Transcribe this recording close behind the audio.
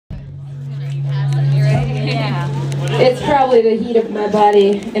probably the heat of my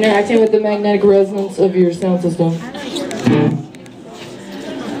body interacting with the magnetic resonance of your sound system. I'm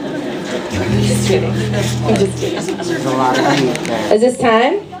just kidding. I'm just kidding. There's a lot of heat there. Is this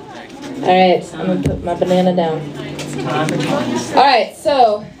time? Alright, I'm gonna put my banana down. Alright,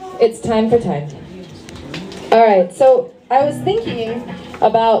 so it's time for time. Alright, so I was thinking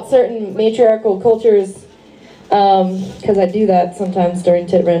about certain matriarchal cultures, because I do that sometimes during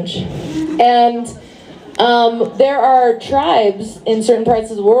Titwrench. And there are tribes in certain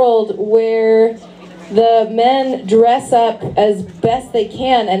parts of the world where the men dress up as best they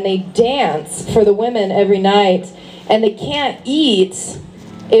can and they dance for the women every night, and they can't eat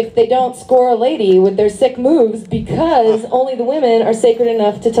if they don't score a lady with their sick moves, because only the women are sacred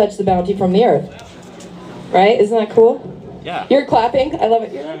enough to touch the bounty from the earth. Right? Isn't that cool? Yeah. You're clapping. I love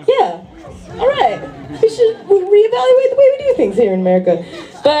it. You're like, yeah. All right. We should reevaluate the way we do things here in America.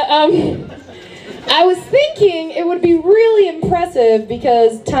 But I was thinking it would be really impressive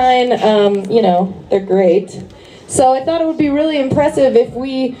because Tine, you know, they're great. So I thought it would be really impressive if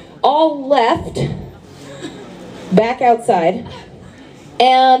we all left back outside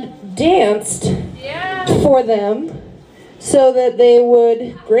and danced for them so that they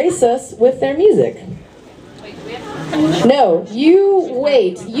would grace us with their music. No, you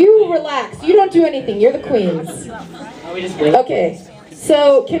wait. You relax. You don't do anything. You're the queens. Okay.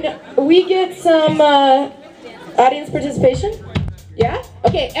 So can we get some audience participation? Yeah?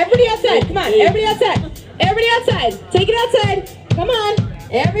 Okay, everybody outside. Come on, everybody outside. Everybody outside. Take it outside. Come on.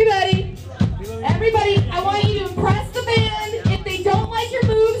 Everybody. Everybody, I want you to impress the band. If they don't like your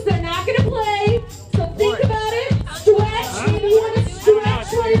moves, they're not going to play. So think about it. Stretch. Maybe you want to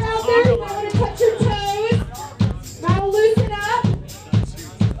stretch while you're out there. You might want to touch your toes. Now loosen up.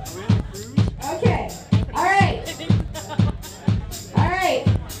 Okay. All right. All right.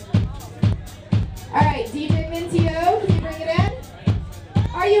 All right. DJ Mintio, can you bring it in?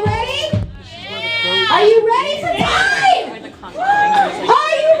 Are you ready? Yeah. Are you ready for time?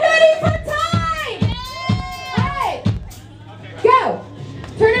 Are you ready for time? All right. Go.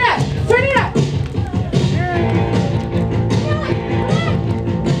 Turn it up. Turn it up.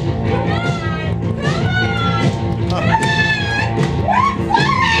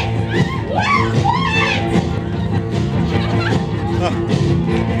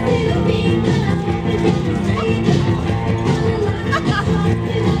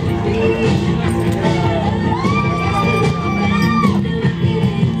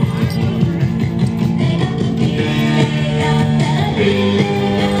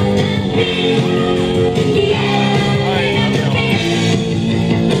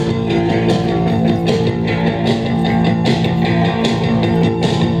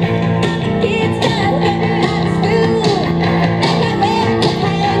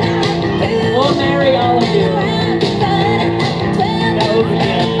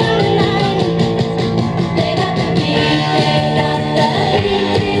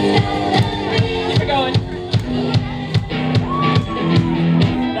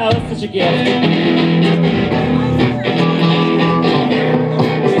 Such a gift.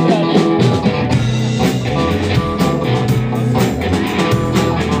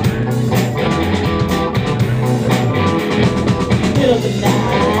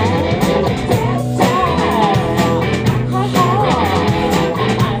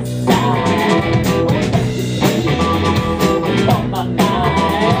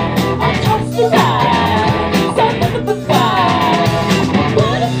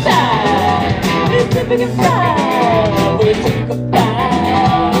 Biggest